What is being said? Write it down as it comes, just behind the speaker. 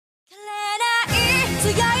強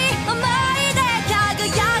い思いで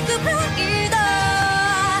輝くプライド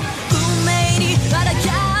運命に抗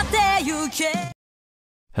ってゆけ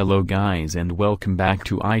Hello guys and welcome back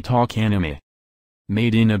to iTalk Anime.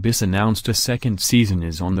 Made in Abyss announced a second season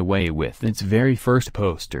is on the way with its very first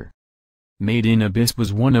poster. Made in Abyss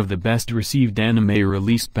was one of the best received anime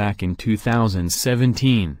released back in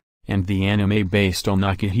 2017, and the anime based on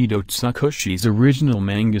Akihito Tsukushi's original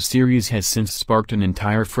manga series has since sparked an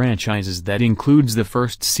entire franchise that includes the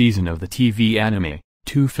first season of the TV anime,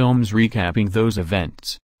 2 films recapping those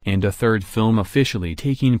events, and a 3rd film officially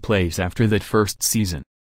taking place after that first season.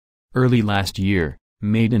 Early last year,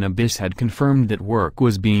 Made in Abyss had confirmed that work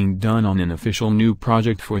was being done on an official new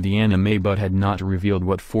project for the anime but had not revealed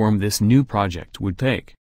what form this new project would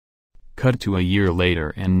take. Cut to a year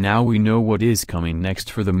later and now we know what is coming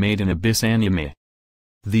next for the Made in Abyss anime.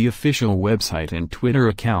 The official website and Twitter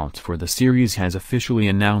account for the series has officially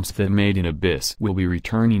announced that Made in Abyss will be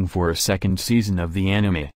returning for a second season of the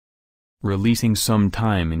anime. Releasing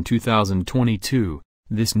sometime in 2022,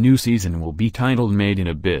 this new season will be titled Made in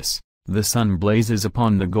Abyss, The Sun Blazes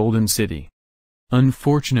Upon the Golden City.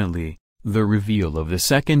 Unfortunately, the reveal of the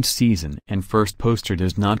second season and first poster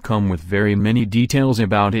does not come with very many details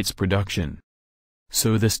about its production.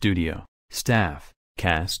 So the studio, staff,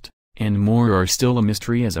 cast, and more are still a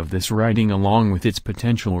mystery as of this writing along with its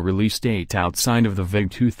potential release date outside of the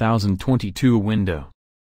vague 2022 window.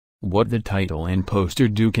 What the title and poster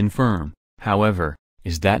do confirm, however,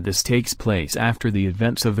 is that this takes place after the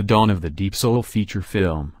events of the Dawn of the Deep Soul feature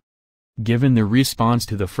film. Given the response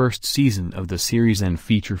to the first season of the series and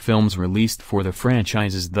feature films released for the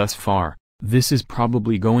franchises thus far, this is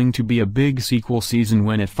probably going to be a big sequel season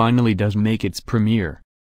when it finally does make its premiere.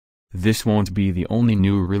 This won't be the only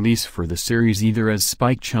new release for the series either, as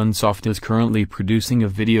Spike Chunsoft is currently producing a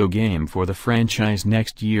video game for the franchise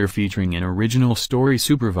next year featuring an original story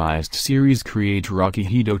supervised series creator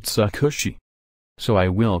Akihito Tsukushi. So I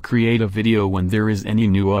will create a video when there is any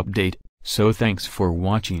new update, so thanks for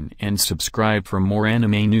watching and subscribe for more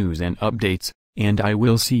anime news and updates, and I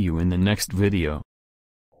will see you in the next video.